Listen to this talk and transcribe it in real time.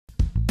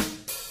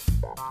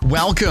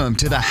Welcome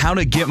to the How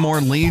to Get More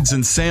Leads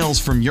and Sales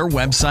from Your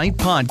Website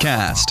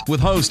podcast with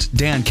host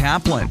Dan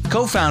Kaplan,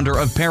 co-founder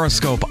of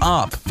Periscope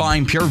Up,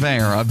 fine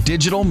purveyor of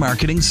digital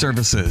marketing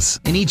services.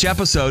 In each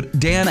episode,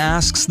 Dan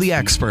asks the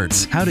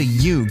experts, how do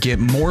you get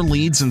more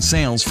leads and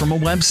sales from a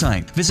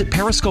website? Visit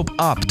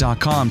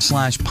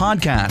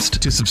periscopeup.com/podcast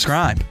to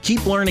subscribe.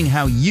 Keep learning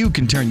how you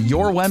can turn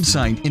your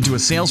website into a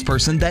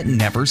salesperson that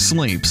never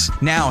sleeps.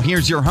 Now,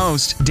 here's your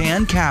host,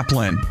 Dan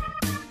Kaplan.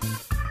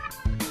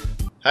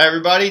 Hi,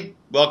 everybody.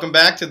 Welcome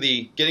back to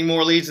the Getting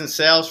More Leads and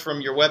Sales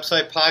from Your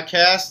Website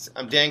podcast.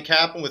 I'm Dan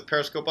Kaplan with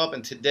Periscope Up,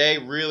 and today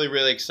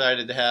really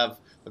excited to have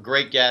a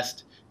great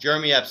guest,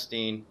 Jeremy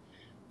Epstein,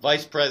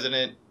 Vice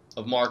President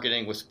of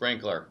Marketing with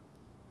Sprinklr.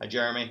 Hi,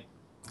 Jeremy.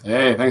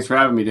 Hey, thanks for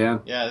having me,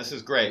 Dan. Yeah, this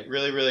is great.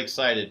 Really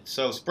excited.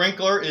 So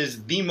Sprinklr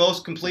is the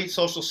most complete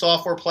social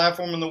software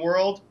platform in the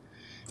world.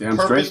 Damn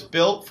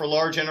purpose-built for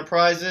large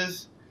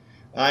enterprises.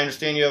 I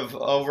understand you have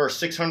over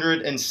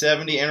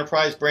 670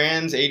 enterprise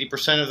brands,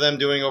 80% of them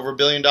doing over $1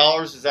 billion.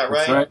 Is that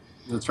right?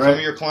 That's right. Some of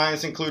your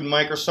clients include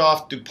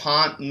Microsoft,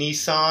 DuPont,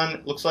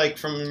 Nissan. Looks like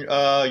from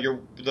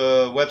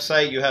the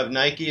website you have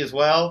Nike as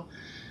well,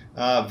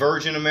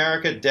 Virgin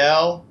America,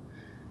 Dell.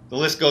 The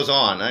list goes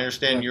on. I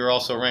understand you're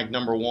also ranked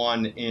number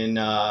one in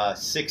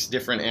 6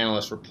 different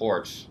analyst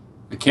reports.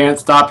 I can't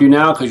stop you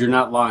now because you're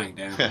not lying,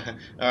 Dan.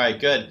 All right,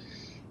 good.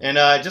 And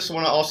I just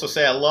want to also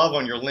say I love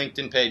on your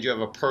LinkedIn page you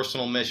have a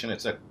personal mission.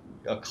 It's a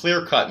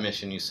clear-cut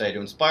mission, you say, to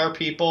inspire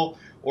people,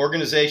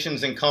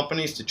 organizations, and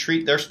companies to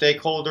treat their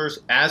stakeholders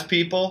as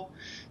people,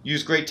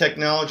 use great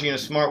technology in a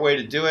smart way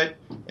to do it,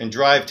 and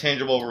drive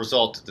tangible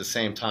results at the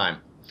same time.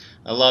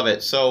 I love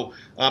it. So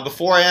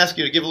before I ask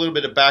you to give a little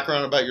bit of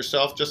background about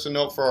yourself, just a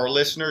note for our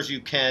listeners, you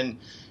can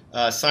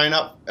sign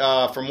up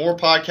for more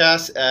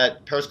podcasts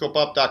at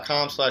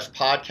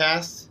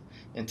periscopeup.com/podcasts.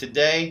 And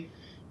today,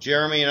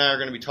 Jeremy and I are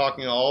going to be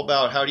talking all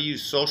about how to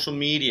use social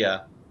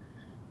media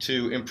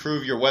to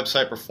improve your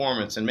website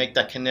performance and make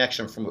that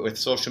connection with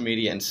social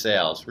media and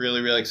sales.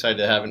 Really excited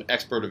to have an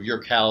expert of your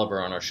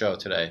caliber on our show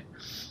today.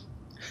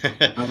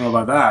 I don't know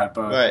about that,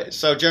 but... All right.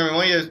 So, Jeremy,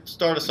 why don't you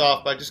start us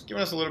off by just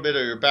giving us a little bit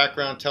of your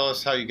background, tell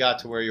us how you got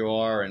to where you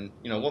are, and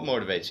what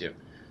motivates you.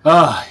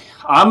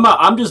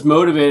 I'm just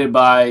motivated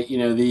by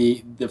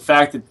the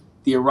fact that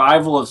the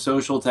arrival of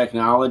social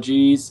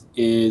technologies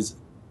is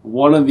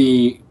one of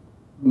the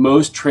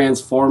most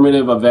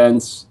transformative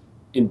events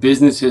in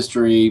business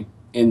history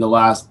in the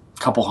last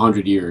couple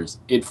hundred years.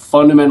 It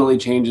fundamentally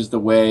changes the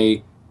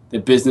way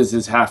that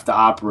businesses have to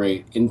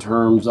operate in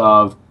terms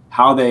of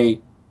how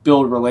they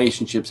build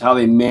relationships, how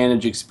they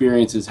manage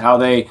experiences, how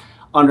they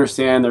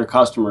understand their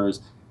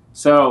customers.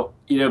 So,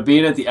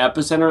 being at the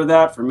epicenter of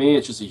that, for me,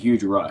 it's just a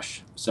huge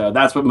rush. So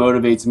that's what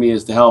motivates me,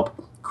 is to help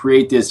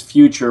create this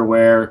future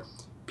where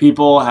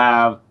people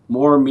have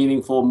more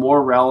meaningful,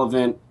 more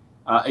relevant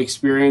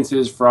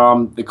experiences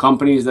from the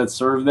companies that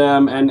serve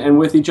them and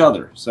with each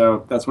other.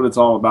 So that's what it's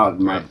all about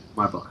in my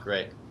book.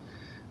 Great.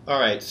 All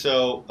right.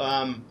 So,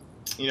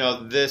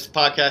 this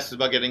podcast is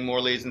about getting more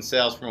leads and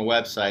sales from a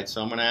website.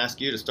 So I'm going to ask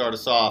you to start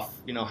us off.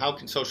 How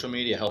can social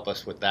media help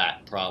us with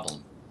that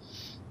problem?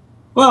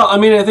 Well,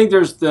 I think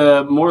there's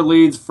the more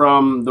leads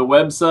from the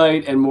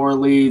website and more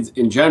leads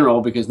in general,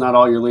 because not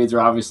all your leads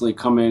are obviously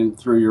coming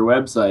through your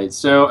website.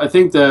 So I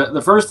think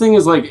the first thing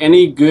is, like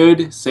any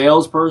good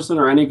salesperson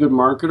or any good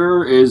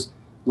marketer, is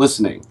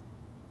listening.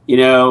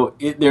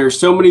 There's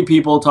so many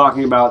people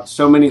talking about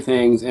so many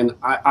things, and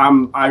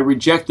I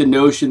reject the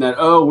notion that,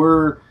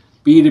 we're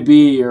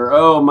B2B,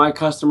 or my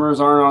customers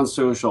aren't on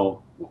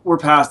social. We're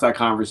past that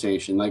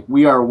conversation. Like,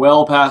 we are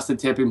well past the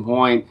tipping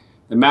point.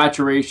 The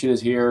maturation is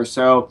here.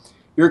 So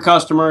your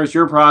customers,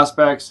 your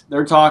prospects,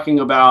 they're talking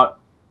about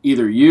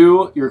either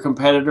you, your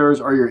competitors,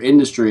 or your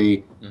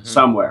industry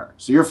somewhere.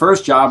 So your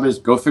first job is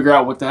go figure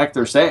out what the heck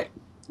they're saying.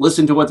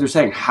 Listen to what they're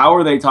saying. How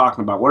are they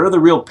talking about? What are the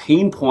real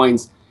pain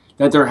points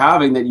that they're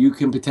having that you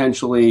can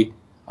potentially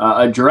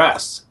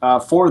address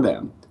for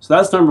them? So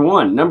that's number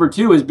one. Number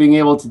two is being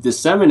able to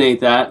disseminate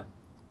that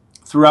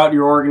throughout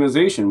your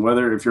organization.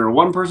 Whether if you're a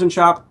one-person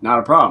shop, not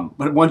a problem.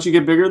 But once you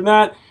get bigger than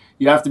that,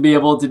 you have to be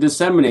able to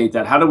disseminate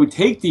that. How do we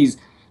take this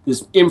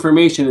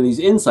information and these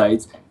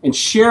insights and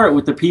share it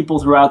with the people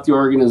throughout the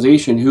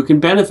organization who can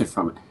benefit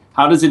from it?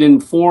 How does it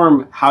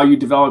inform how you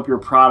develop your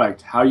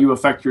product, how you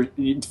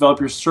develop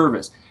your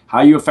service,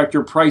 how you affect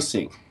your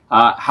pricing,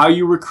 how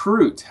you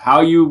recruit, how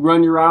you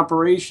run your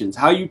operations,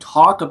 how you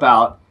talk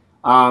about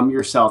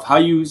yourself, how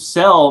you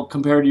sell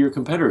compared to your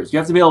competitors? You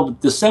have to be able to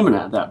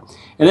disseminate that.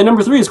 And then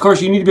number three is, of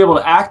course, you need to be able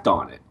to act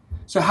on it.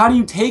 So how do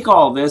you take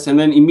all this and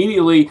then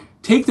immediately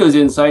take those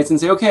insights and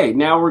say, okay,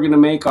 now we're going to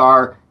make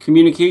our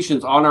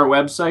communications on our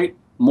website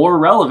more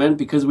relevant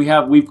because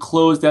we've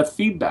closed that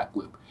feedback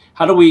loop.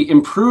 How do we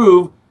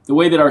improve the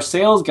way that our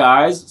sales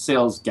guys,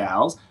 sales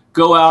gals,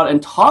 go out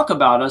and talk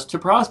about us to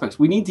prospects?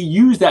 We need to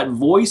use that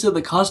voice of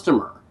the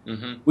customer,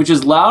 which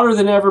is louder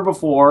than ever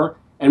before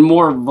and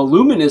more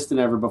voluminous than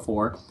ever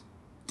before.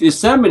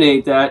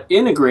 Disseminate that,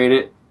 integrate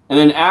it, and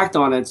then act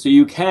on it so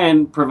you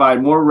can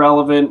provide more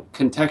relevant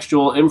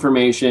contextual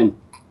information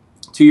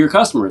to your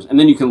customers. And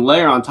then you can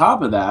layer on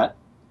top of that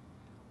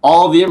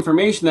all the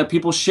information that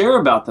people share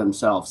about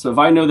themselves. So if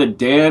I know that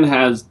Dan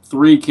has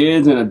 3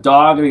 kids and a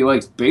dog and he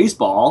likes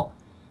baseball,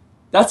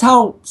 that's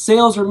how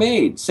sales are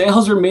made.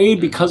 Sales are made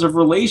because of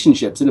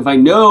relationships. And if I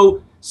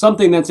know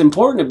something that's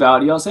important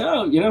about you, I'll say,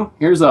 oh,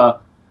 here's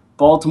a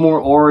Baltimore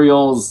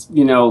Orioles,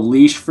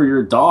 leash for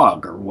your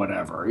dog or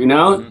whatever,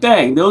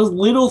 Bang. Those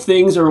little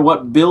things are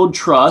what build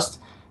trust,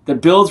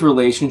 that builds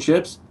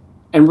relationships,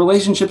 and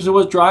relationships are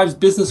what drives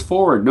business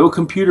forward. No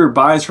computer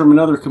buys from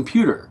another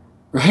computer,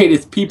 right?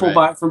 It's people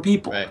buy from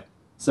people. Right.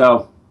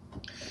 So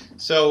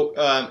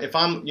if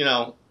I'm,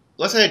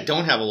 let's say I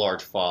don't have a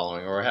large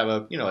following, or I have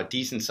a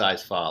decent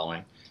sized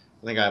following.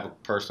 I think I have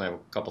a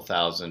couple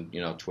thousand,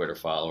 Twitter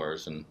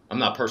followers, and I'm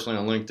not personally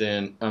on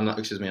LinkedIn. I'm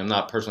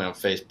not personally on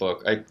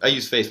Facebook. I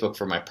use Facebook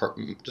for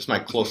just my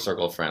close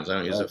circle of friends. I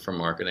don't use it for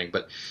marketing.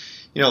 But,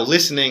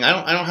 listening,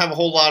 I don't have a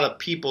whole lot of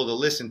people to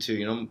listen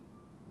to.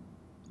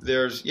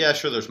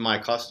 There's my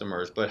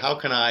customers, but how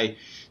can I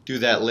do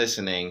that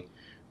listening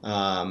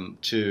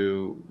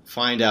to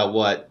find out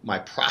what my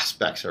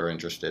prospects are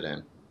interested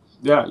in?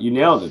 Yeah, you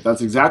nailed it.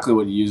 That's exactly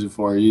what you use it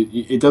for.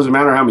 It doesn't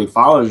matter how many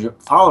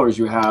followers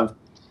you have.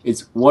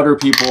 It's what are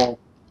people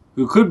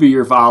who could be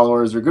your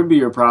followers or could be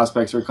your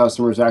prospects or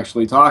customers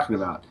actually talking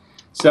about.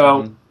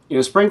 So,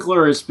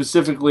 Sprinklr is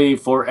specifically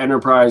for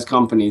enterprise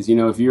companies.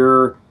 If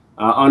you're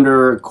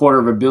under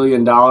 $250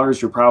 million,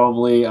 you're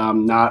probably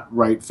not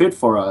right fit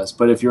for us.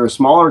 But if you're a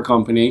smaller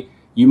company,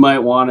 you might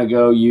want to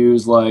go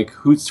use like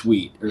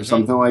Hootsuite or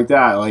something like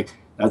that. Like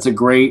that's a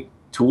great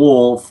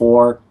tool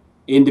for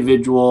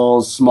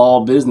individual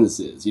small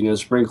businesses.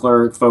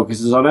 Sprinklr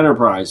focuses on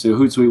enterprise, so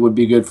Hootsuite would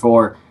be good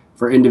for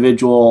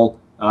individual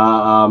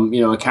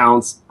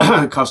accounts,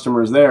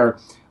 customers there.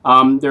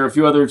 There are a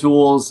few other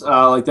tools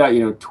like that,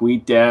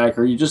 TweetDeck,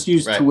 or you just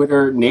use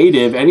Twitter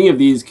native. Any of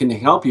these can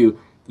help you.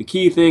 The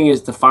key thing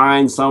is to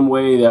find some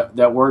way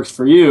that works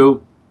for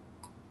you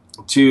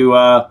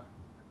to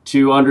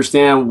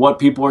understand what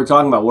people are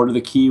talking about. What are the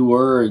key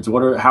words?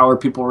 How are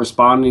people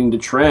responding to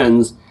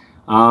trends?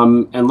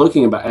 And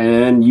looking about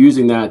and then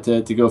using that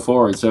to go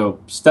forward.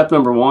 So step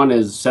number 1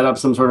 is set up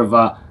some sort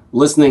of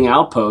listening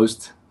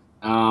outpost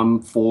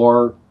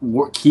for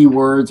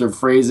keywords or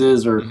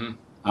phrases or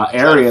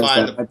areas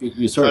that might be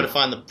used. Try to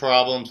find the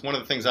problems. One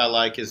of the things I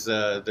like is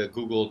the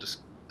Google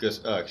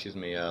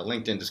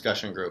LinkedIn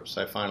discussion groups.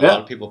 I find a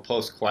lot of people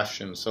post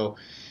questions, so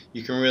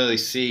you can really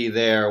see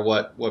there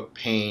what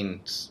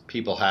pains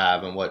people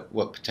have and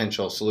what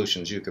potential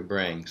solutions you could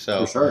bring.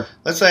 So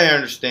let's say I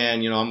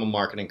understand, I'm a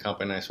marketing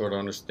company, and I sort of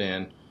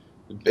understand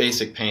the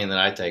basic pain that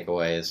I take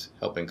away is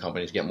helping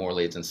companies get more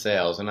leads and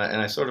sales. And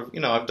I sort of,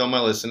 I've done my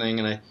listening,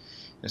 and I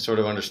sort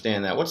of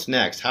understand that. What's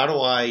next? How do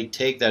I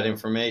take that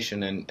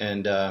information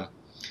and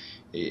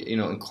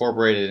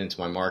incorporate it into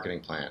my marketing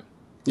plan?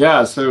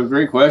 Yeah, so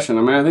great question.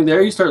 I think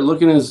there you start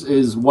looking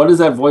is what is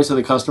that voice of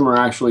the customer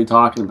actually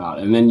talking about,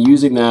 and then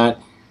using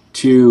that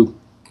to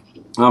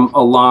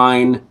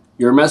align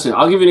your message.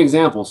 I'll give you an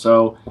example.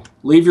 So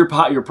leave your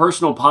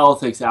personal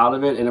politics out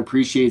of it and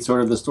appreciate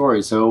sort of the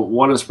story. So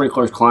one of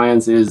Sprinklr's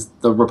clients is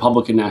the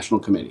Republican National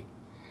Committee.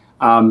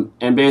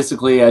 And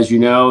basically, as you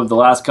know, the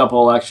last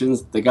couple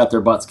elections, they got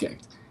their butts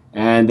kicked.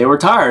 And they were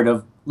tired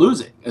of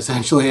losing,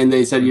 essentially. And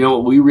they said,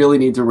 we really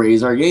need to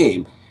raise our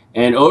game.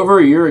 And over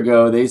a year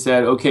ago, they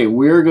said, okay,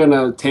 we're going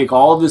to take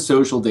all of the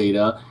social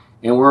data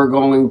and we're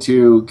going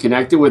to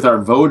connect it with our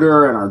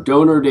voter and our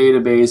donor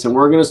database. And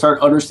we're going to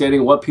start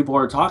understanding what people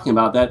are talking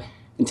about that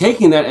and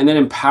taking that and then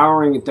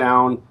empowering it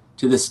down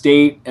to the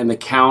state and the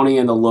county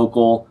and the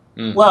local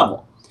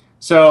level.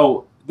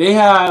 So they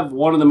have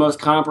one of the most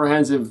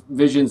comprehensive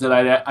visions that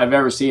I've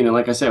ever seen. And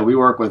like I said, we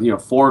work with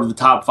 4 of the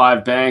top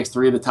 5 banks,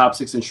 3 of the top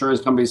 6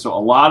 insurance companies. So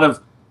a lot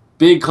of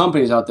big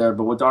companies out there.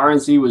 But what the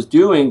RNC was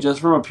doing, just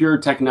from a pure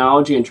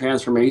technology and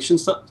transformation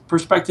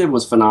perspective,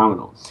 was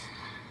phenomenal.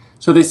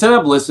 So they set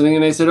up listening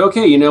and they said,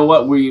 okay, you know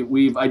what?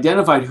 We've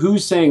identified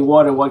who's saying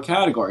what in what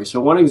category.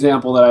 So one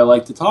example that I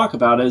like to talk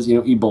about is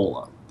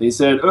Ebola. They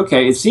said,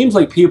 okay, it seems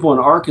like people in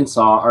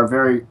Arkansas are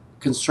very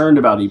concerned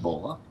about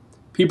Ebola.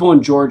 People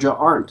in Georgia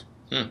aren't.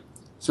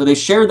 So they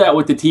shared that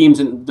with the teams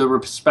in the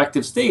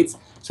respective states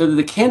so that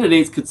the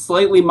candidates could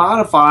slightly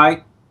modify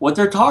what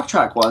their talk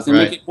track was and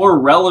make it more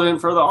relevant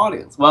for the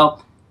audience.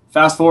 Well,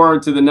 fast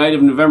forward to the night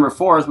of November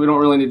 4th, we don't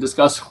really need to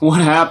discuss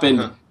what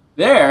happened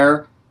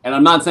there. And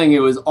I'm not saying it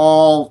was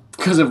all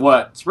because of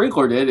what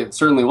Sprinklr did. It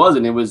certainly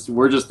wasn't.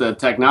 We're just the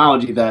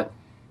technology that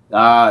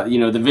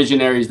the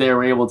visionaries there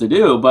were able to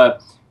do.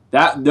 But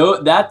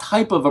that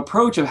type of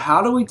approach of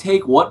how do we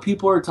take what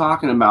people are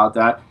talking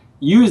about,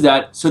 use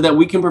that so that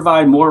we can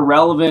provide more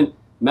relevant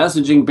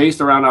messaging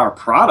based around our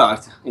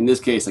product, in this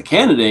case a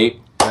candidate.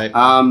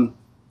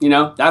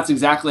 That's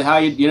exactly how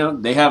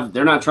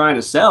they're not trying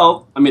to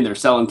sell. They're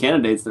selling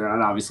candidates, they're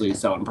not obviously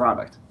selling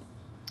product.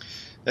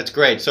 That's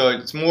great. So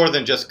it's more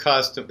than just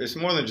it's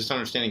more than just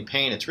understanding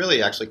pain. It's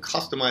really actually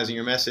customizing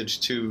your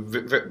message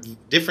to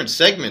different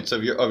segments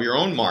of your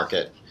own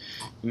market.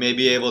 You may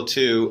be able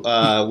to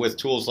with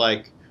tools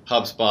like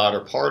HubSpot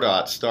or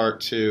Pardot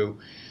start to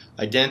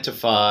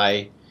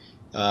identify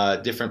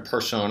different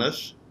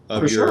personas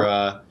of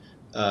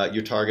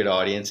your target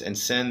audience and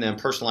send them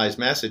personalized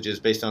messages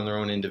based on their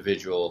own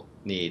individual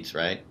needs,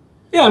 right?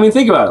 Yeah, I mean,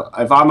 think about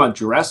it. If I'm a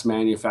dress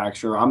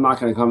manufacturer, I'm not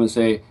going to come and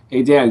say,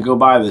 hey, Dan, go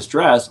buy this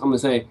dress. I'm going to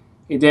say,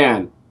 hey,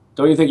 Dan,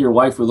 don't you think your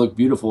wife would look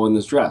beautiful in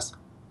this dress?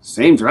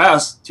 Same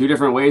dress, two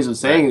different ways of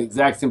saying the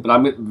exact same, but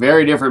I'm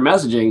very different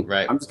messaging.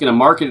 Right. I'm just going to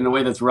market in a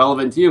way that's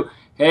relevant to you.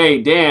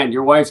 Hey, Dan,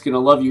 your wife's going to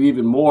love you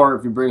even more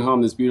if you bring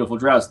home this beautiful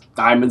dress.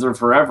 Diamonds are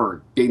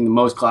forever, being the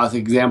most classic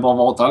example of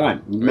all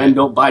time. Men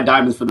don't buy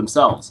diamonds for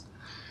themselves.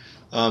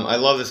 I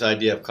love this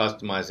idea of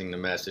customizing the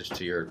message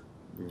to your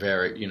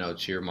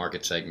to your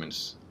market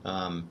segments.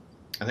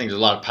 I think there's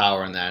a lot of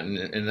power in that.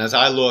 And as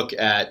I look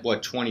at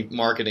what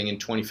marketing in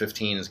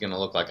 2015 is going to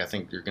look like, I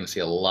think you're going to see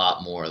a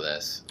lot more of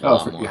this.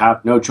 You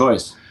have no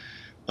choice.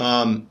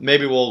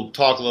 Maybe we'll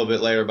talk a little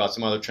bit later about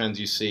some other trends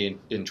you see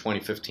in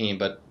 2015.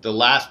 But the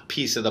last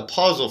piece of the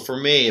puzzle for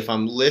me, if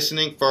I'm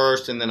listening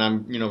first and then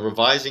I'm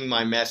revising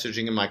my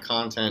messaging and my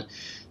content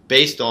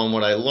based on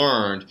what I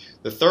learned,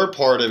 the third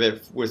part of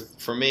it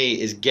for me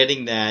is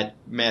getting that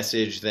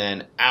message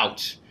then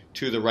out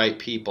to the right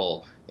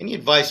people. Any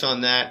advice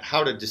on that?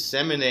 How to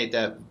disseminate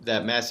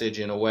that message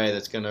in a way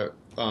that's going to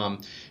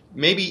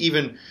maybe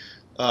even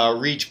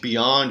reach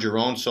beyond your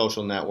own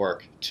social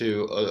network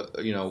to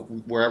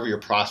wherever your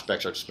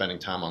prospects are spending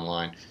time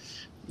online.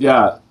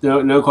 Yeah,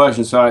 no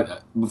question. So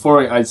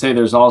I'd say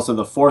there's also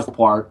the fourth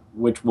part,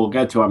 which we'll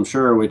get to, I'm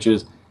sure, which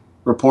is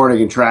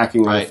reporting and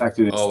tracking on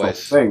effectiveness.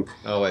 Always. Thing.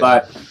 Always.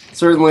 But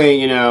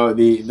certainly,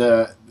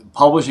 the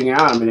publishing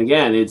out. I mean,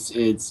 again,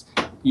 it's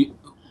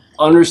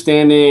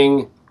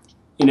understanding.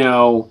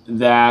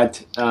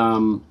 That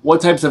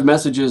what types of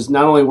messages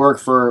not only work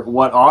for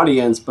what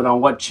audience, but on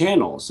what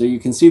channel. So you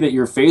can see that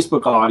your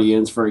Facebook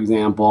audience, for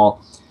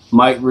example,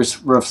 might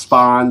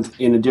respond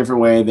in a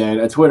different way than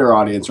a Twitter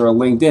audience or a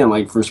LinkedIn.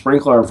 Like for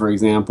Sprinklr, for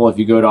example, if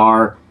you go to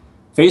our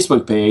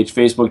Facebook page,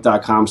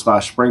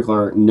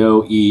 facebook.com/Sprinklr,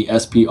 no E,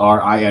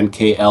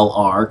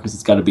 SPRINKLR, because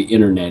it's got to be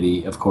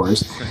internet-y, of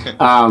course.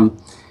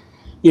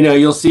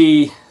 You'll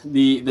see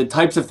the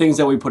types of things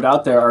that we put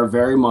out there are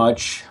very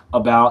much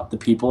about the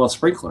people of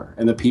Sprinklr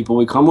and the people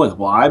we come with.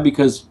 Why?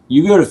 Because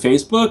you go to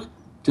Facebook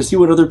to see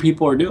what other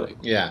people are doing.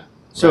 Yeah.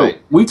 So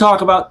we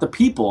talk about the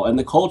people and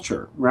the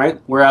culture,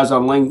 right? Whereas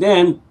on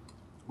LinkedIn,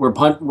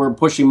 we're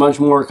pushing much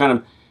more kind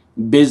of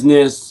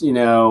business,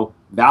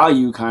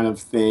 value kind of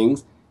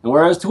things. And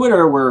whereas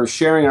Twitter, we're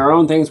sharing our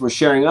own things, we're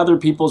sharing other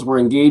people's, we're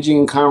engaging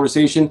in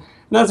conversation. And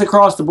that's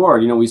across the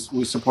board. We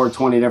support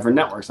 20 different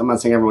networks. I'm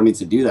not saying everyone needs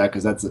to do that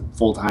because that's a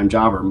full-time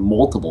job or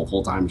multiple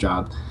full-time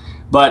jobs.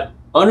 But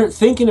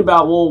thinking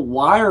about,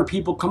 why are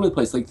people coming to the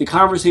place? Like the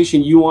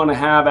conversation you want to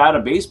have at a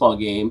baseball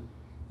game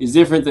is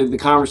different than the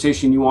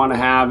conversation you want to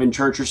have in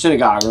church or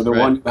synagogue, or the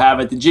one you have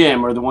at the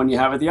gym, or the one you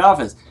have at the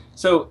office.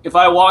 So if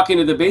I walk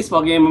into the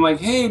baseball game, I'm like,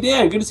 hey,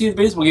 Dan, good to see you at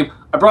the baseball game.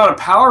 I brought a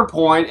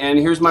PowerPoint, and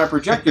here's my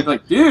projector.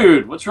 Like,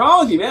 dude, what's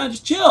wrong with you, man?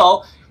 Just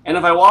chill. And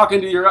if I walk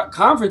into your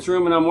conference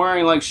room and I'm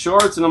wearing like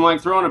shorts and I'm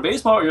like throwing a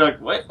baseball, you're like,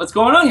 wait, what's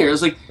going on here?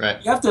 It's like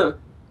you have to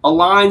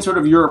align sort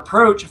of your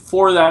approach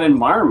for that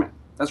environment.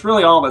 That's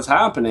really all that's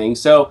happening.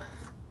 So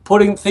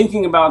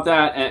thinking about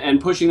that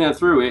and pushing that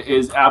through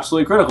is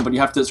absolutely critical. But you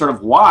have to sort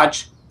of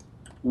watch,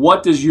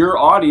 what does your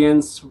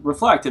audience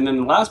reflect? And then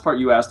the last part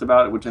you asked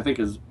about, which I think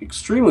is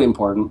extremely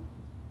important,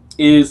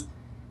 is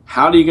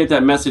how do you get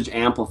that message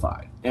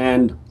amplified?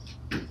 And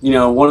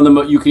one of them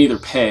you can either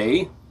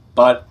pay,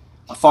 but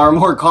a far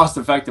more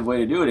cost-effective way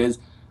to do it is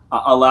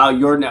allow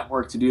your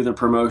network to do the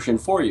promotion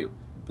for you.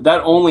 But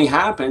that only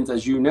happens,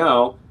 as you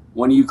know,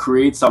 when you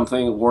create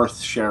something worth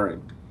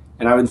sharing.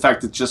 And in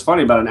fact, it's just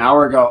funny, about an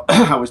hour ago,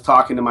 I was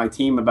talking to my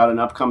team about an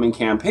upcoming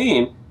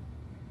campaign,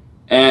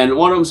 and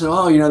one of them said,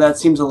 that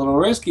seems a little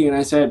risky. And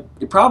I said,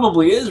 it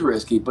probably is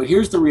risky, but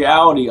here's the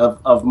reality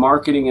of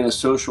marketing in a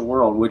social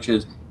world, which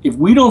is if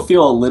we don't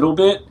feel a little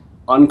bit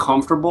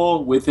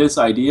uncomfortable with this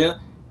idea,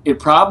 it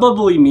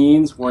probably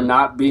means we're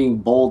not being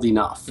bold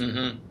enough.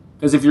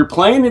 Because if you're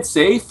playing it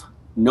safe,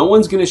 no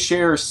one's going to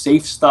share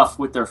safe stuff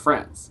with their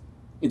friends.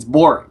 It's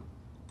boring.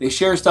 They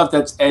share stuff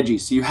that's edgy.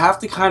 So you have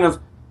to kind of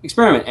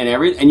experiment,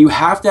 and you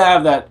have to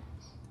have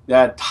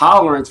that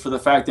tolerance for the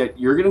fact that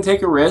you're going to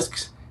take a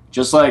risk.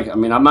 Just like,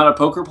 I'm not a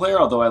poker player,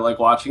 although I like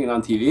watching it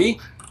on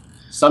TV.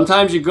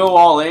 Sometimes you go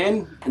all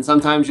in, and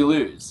sometimes you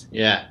lose.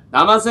 Yeah.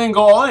 Now, I'm not saying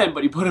go all in,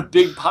 but you put a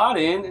big pot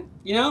in.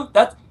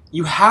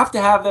 You have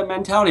to have that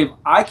mentality of,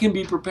 I can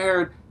be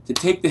prepared to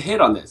take the hit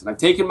on this. And I've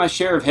taken my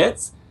share of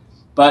hits,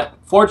 but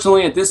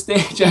fortunately at this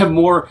stage I have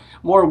more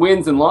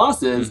wins than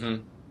losses.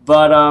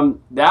 But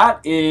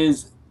that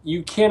is,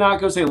 you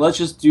cannot go say, let's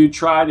just do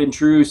tried and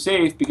true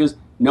safe, because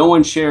no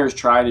one shares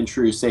tried and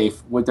true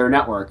safe with their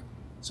network.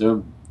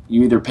 So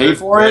you either pay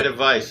for it, great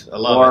advice. I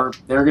love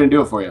it. They're going to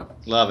do it for you.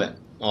 Love it.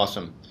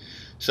 Awesome.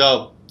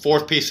 So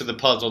fourth piece of the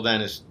puzzle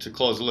then is, to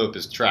close the loop,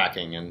 is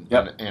tracking and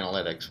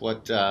analytics.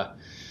 What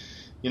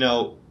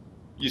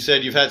You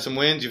said you've had some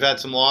wins, you've had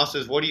some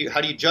losses.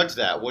 How do you judge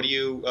that?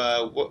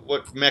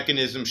 What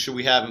mechanisms should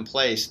we have in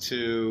place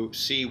to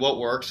see what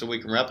works so we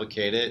can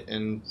replicate it,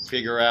 and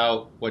figure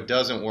out what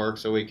doesn't work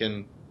so we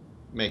can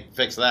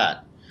fix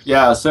that?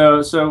 Yeah, so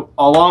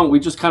we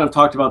just kind of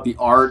talked about the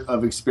art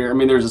of experiment. I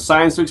mean, there's a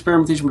science to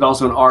experimentation, but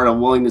also an art of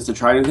willingness to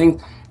try new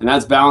things, and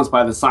that's balanced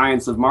by the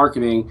science of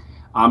marketing,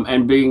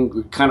 and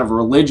being kind of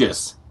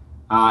religious,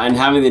 and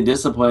having the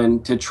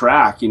discipline to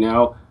track.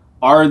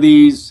 Are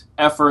these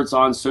efforts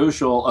on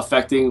social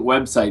affecting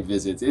website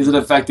visits? Is it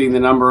affecting the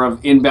number of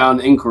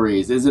inbound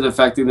inquiries? Is it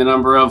affecting the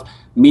number of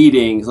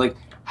meetings? Like,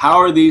 how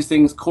are these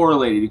things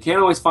correlated? You can't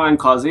always find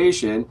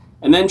causation.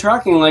 And then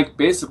tracking, like,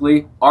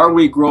 basically, are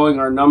we growing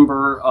our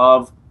number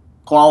of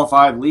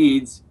qualified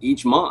leads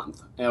each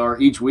month or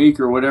each week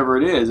or whatever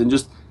it is? And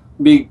just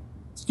be,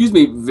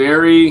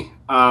 very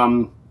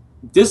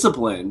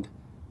disciplined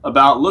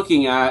about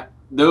looking at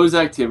those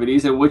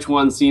activities and which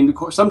ones seem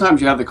to, sometimes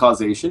you have the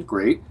causation,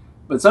 great.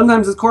 But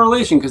sometimes it's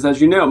correlation, because as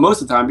you know,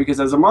 most of the time, because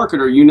as a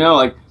marketer,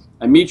 like,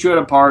 I meet you at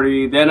a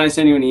party, then I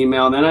send you an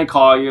email, and then I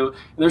call you,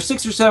 and there's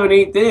 6 or 7,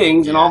 8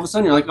 things, and all of a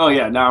sudden you're like, oh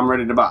yeah, now I'm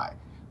ready to buy.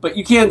 But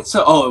you can't say,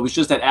 oh, it was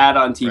just that ad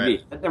on TV.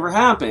 Right. That never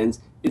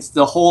happens. It's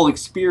the whole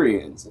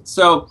experience.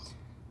 So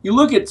you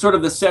look at sort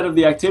of the set of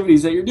the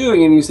activities that you're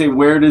doing, and you say,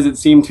 where does it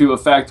seem to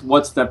affect?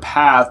 What's the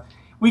path?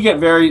 We get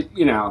very,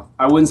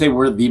 I wouldn't say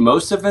we're the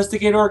most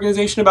sophisticated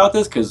organization about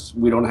this, because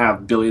we don't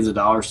have billions of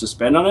dollars to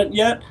spend on it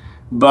yet.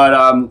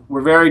 But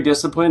we're very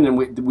disciplined, and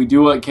we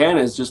do what we can,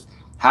 is just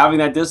having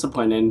that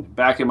discipline. And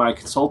back in my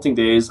consulting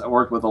days, I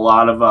worked with a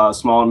lot of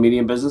small and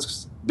medium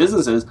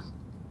businesses,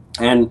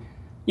 and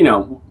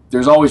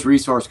there's always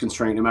resource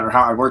constraint. No matter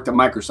how I worked at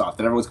Microsoft,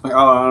 and everyone's complaining,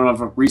 oh, I don't have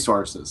enough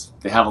resources.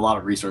 They have a lot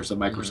of resources at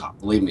Microsoft,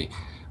 believe me.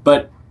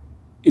 But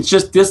it's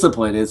just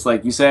discipline. It's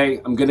like you say,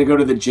 I'm going to go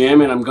to the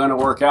gym and I'm going to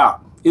work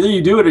out. Either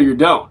you do it or you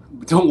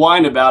don't. Don't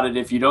whine about it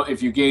if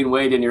you gain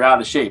weight and you're out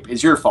of shape.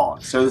 It's your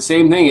fault. So the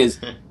same thing is,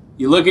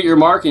 you look at your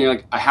marketing, you're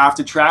like, I have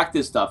to track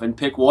this stuff and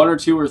pick 1 or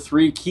 2 or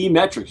 3 key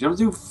metrics. You don't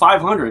do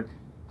 500.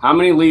 How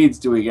many leads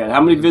do we get?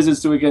 How many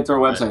visits do we get to our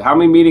website? How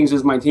many meetings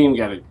is my team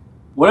getting?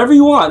 Whatever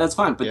you want, that's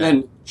fine. But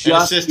then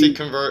just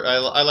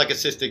I like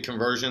assisted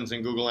conversions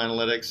in Google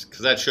Analytics,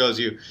 because that shows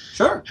you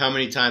how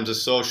many times a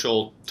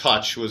social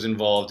touch was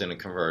involved in a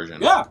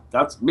conversion. Yeah,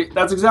 that's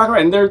exactly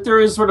right. And there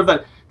is sort of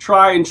that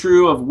try and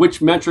true of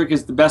which metric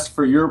is the best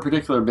for your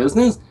particular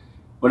business.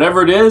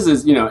 Whatever it is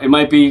it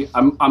might be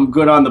I'm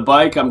good on the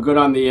bike, I'm good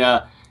on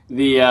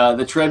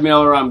the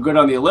treadmill, or I'm good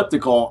on the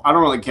elliptical. I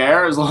don't really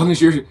care, as long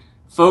as you're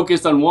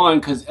focused on one,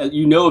 because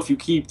if you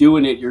keep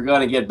doing it, you're going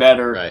to get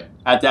better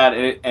at that.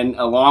 And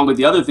along with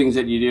the other things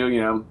that you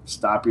do,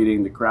 stop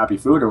eating the crappy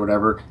food or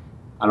whatever.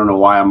 I don't know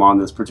why I'm on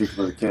this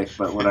particular kick,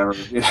 but whatever.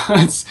 Stop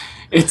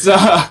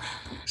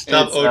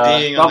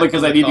ODing. Probably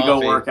because I need to go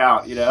work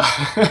out.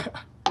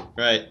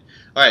 Right.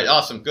 All right.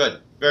 Awesome. Good.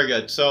 Very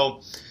good.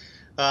 So,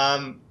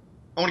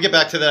 I want to get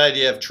back to that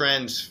idea of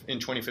trends in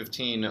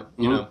 2015.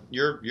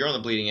 You're on the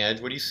bleeding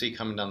edge. What do you see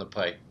coming down the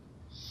pike?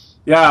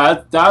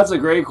 Yeah, that's a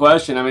great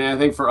question. I mean, I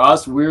think for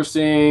us, we're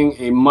seeing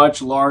a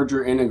much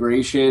larger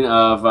integration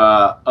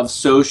of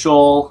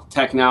social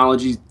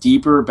technologies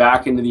deeper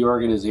back into the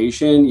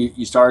organization.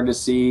 You started to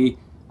see,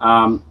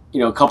 a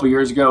couple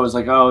years ago, it was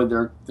like,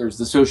 oh, there's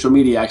the social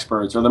media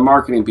experts or the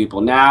marketing people.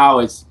 Now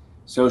it's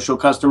social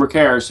customer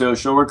care,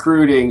 social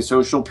recruiting,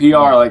 social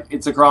PR. Like,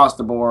 it's across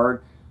the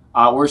board.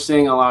 We're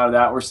seeing a lot of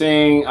that. We're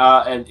seeing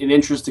an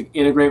interest to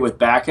integrate with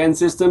back-end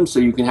systems, so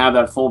you can have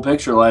that full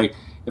picture. Like,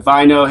 if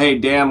I know, hey,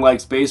 Dan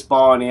likes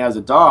baseball and he has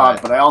a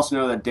dog, but I also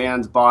know that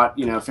Dan's bought,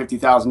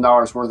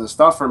 $50,000 worth of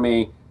stuff for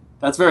me,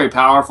 that's very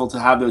powerful to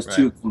have those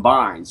two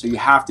combined. So you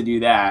have to do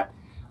that.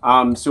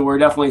 So we're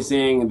definitely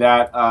seeing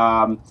that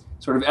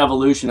sort of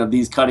evolution of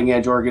these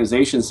cutting-edge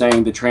organizations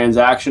saying the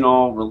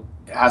transactional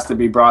has to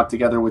be brought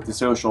together with the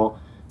social.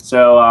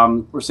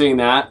 So we're seeing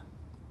that.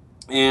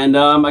 And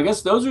I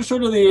guess those are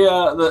sort of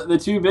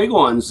the 2 big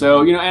ones.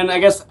 So, and I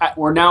guess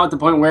we're now at the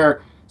point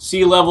where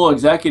C-level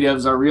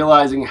executives are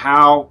realizing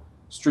how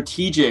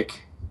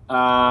strategic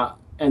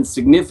and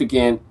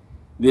significant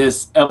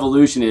this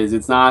evolution is.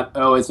 It's not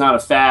a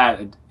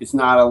fad. It's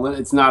not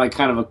a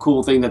kind of a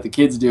cool thing that the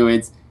kids do.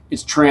 It's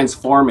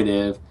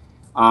transformative,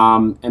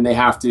 and they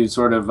have to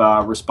sort of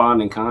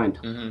respond in kind.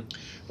 Mm-hmm.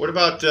 What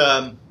about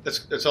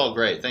that's all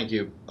great. Thank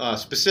you.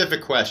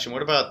 Specific question.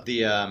 What about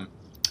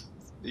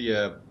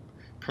the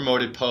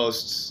promoted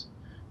posts,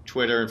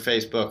 Twitter and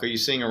Facebook? Are you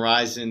seeing a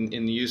rise in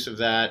the use of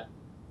that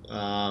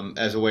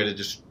as a way to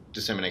just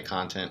disseminate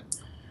content?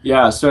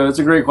 Yeah, so it's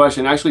a great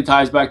question. It actually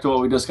ties back to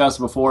what we discussed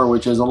before,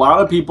 which is a lot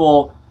of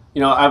people,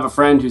 I have a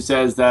friend who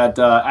says that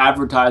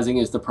advertising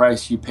is the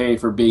price you pay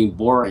for being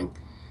boring.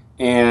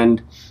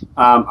 And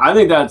I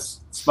think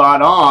that's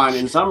spot on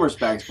in some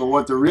respects, but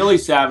what the really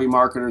savvy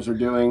marketers are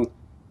doing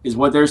is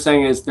what they're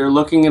saying is they're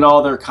looking at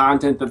all their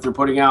content that they're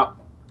putting out.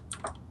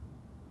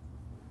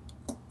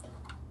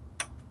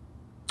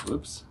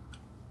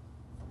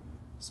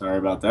 Sorry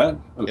about that.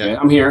 Okay,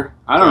 Yeah. I'm here.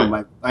 I don't All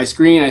know. My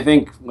screen, I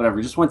think,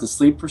 whatever, just went to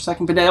sleep for a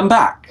second, but I'm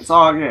back. It's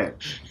all good.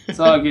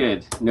 It's all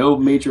good. No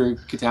major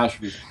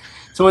catastrophes.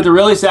 So what the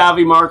really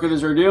savvy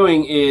marketers are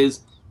doing is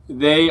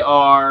they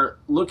are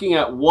looking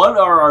at what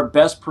are our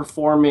best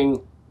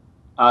performing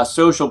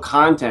social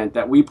content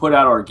that we put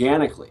out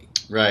organically.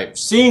 Right.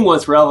 Seeing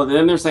what's relevant,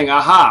 and they're saying,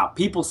 aha,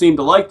 people seem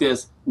to like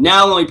this.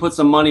 Now let me put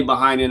some money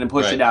behind it and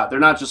push it out. They're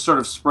not just sort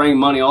of spraying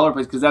money all over the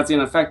place because that's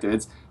ineffective.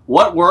 It's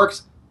what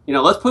works.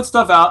 Let's put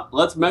stuff out.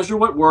 Let's measure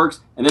what works,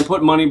 and then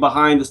put money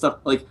behind the stuff.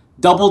 Like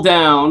double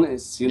down.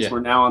 Since we're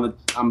now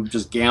I'm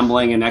just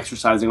gambling and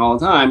exercising all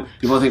the time.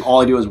 People think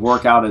all I do is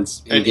work out and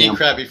eat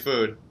crappy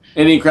food.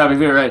 And eat crappy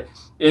food, right?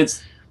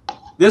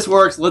 This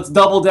works. Let's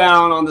double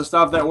down on the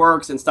stuff that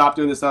works and stop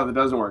doing the stuff that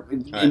doesn't work.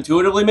 It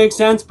intuitively makes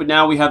sense, but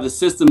now we have the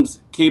systems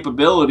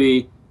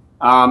capability,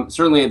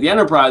 certainly at the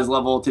enterprise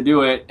level, to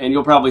do it, and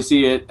you'll probably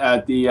see it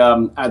at the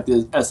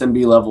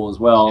SMB level as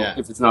well,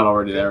 if it's not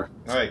already there.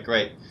 All right,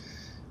 great.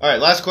 All right,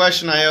 last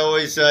question I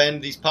always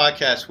end these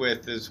podcasts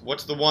with is,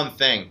 what's the one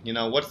thing?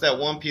 What's that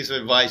one piece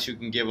of advice you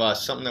can give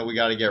us? Something that we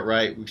got to get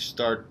right. We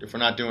start, if we're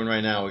not doing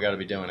right now, we got to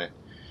be doing it.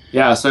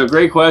 Yeah, so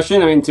great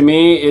question. I mean, to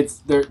me,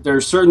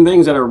 there's certain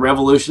things that are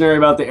revolutionary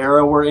about the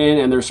era we're in,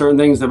 and there's certain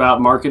things about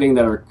marketing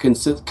that are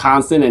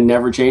constant and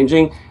never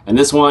changing. And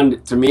this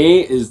one, to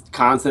me, is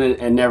constant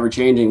and never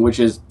changing, which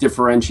is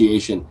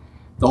differentiation.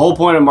 The whole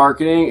point of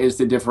marketing is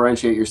to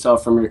differentiate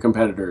yourself from your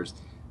competitors.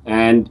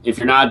 And if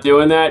you're not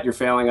doing that, you're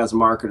failing as a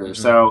marketer. Mm-hmm.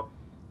 So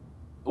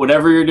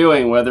whatever you're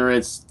doing, whether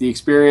it's the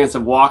experience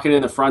of walking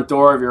in the front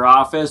door of your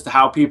office, to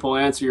how people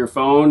answer your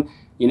phone,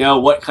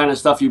 what kind of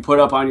stuff you put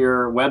up on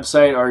your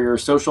website or your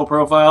social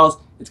profiles,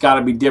 it's got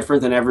to be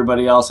different than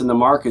everybody else in the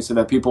market so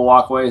that people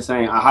walk away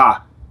saying,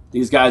 aha,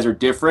 these guys are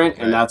different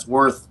and that's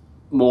worth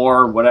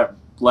more,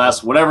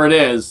 whatever it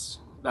is,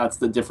 that's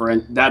the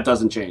different, that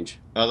doesn't change.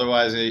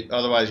 Otherwise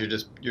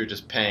you're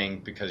just paying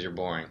because you're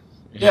boring.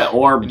 Yeah,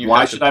 or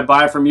why should I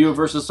buy from you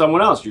versus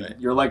someone else?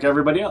 You're like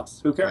everybody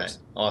else. Who cares? Right.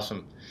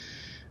 Awesome.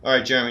 All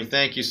right, Jeremy,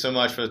 thank you so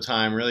much for the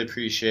time. Really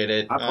appreciate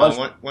it. My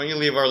pleasure. Why don't you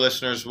leave our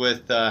listeners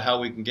with how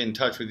we can get in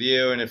touch with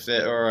you, and if they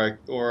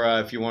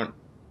if they want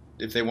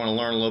to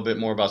learn a little bit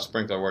more about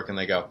Sprinklr, where can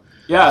they go?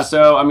 Yeah,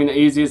 so I mean, the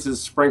easiest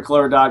is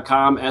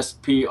Sprinklr.com,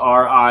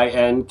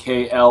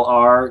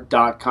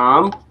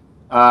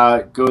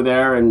 Sprinklr.com. Go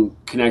there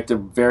and connect to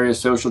various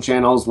social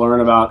channels, learn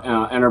about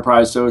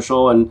enterprise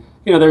social, and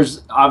there's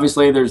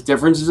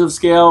differences of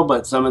scale,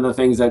 but some of the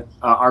things that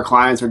our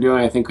clients are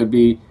doing, I think, could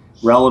be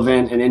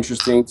relevant and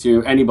interesting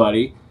to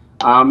anybody.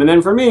 And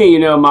then for me,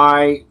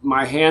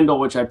 my handle,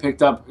 which I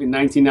picked up in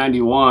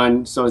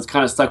 1991, so it's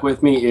kind of stuck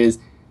with me, is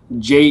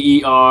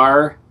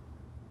JER,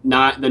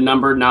 the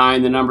number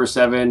 9, the number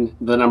 7,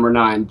 the number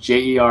 9,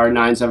 JER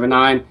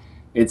 979.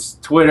 It's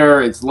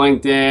Twitter, it's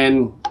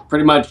LinkedIn.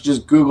 Pretty much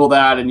just Google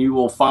that, and you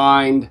will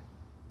find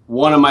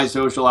one of my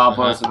social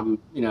outposts, and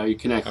you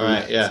connect. All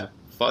right, yeah.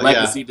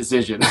 Legacy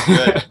decision.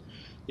 Good.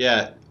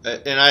 Yeah.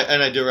 And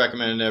I do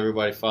recommend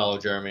everybody follow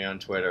Jeremy on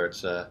Twitter.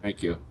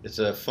 Thank you. It's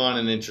a fun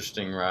and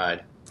interesting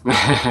ride. All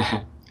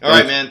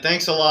right, man.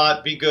 Thanks a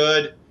lot. Be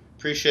good.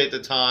 Appreciate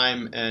the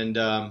time, and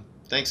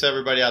thanks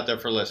everybody out there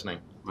for listening.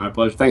 My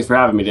pleasure. Thanks for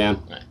having me, Dan.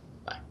 All right.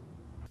 Bye.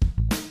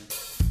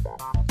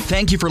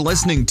 Thank you for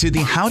listening to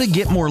the How to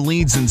Get More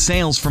Leads and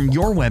Sales from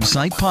Your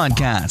Website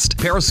podcast.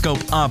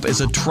 Periscope Up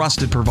is a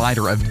trusted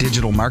provider of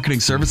digital marketing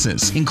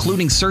services,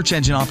 including search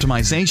engine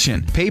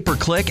optimization,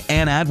 pay-per-click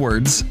and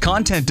AdWords,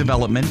 content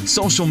development,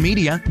 social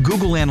media,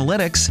 Google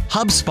Analytics,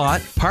 HubSpot,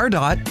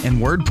 Pardot, and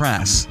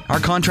WordPress. Our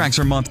contracts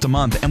are month to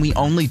month, and we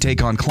only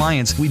take on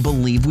clients we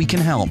believe we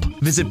can help.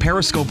 Visit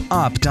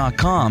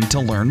periscopeup.com to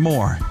learn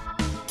more.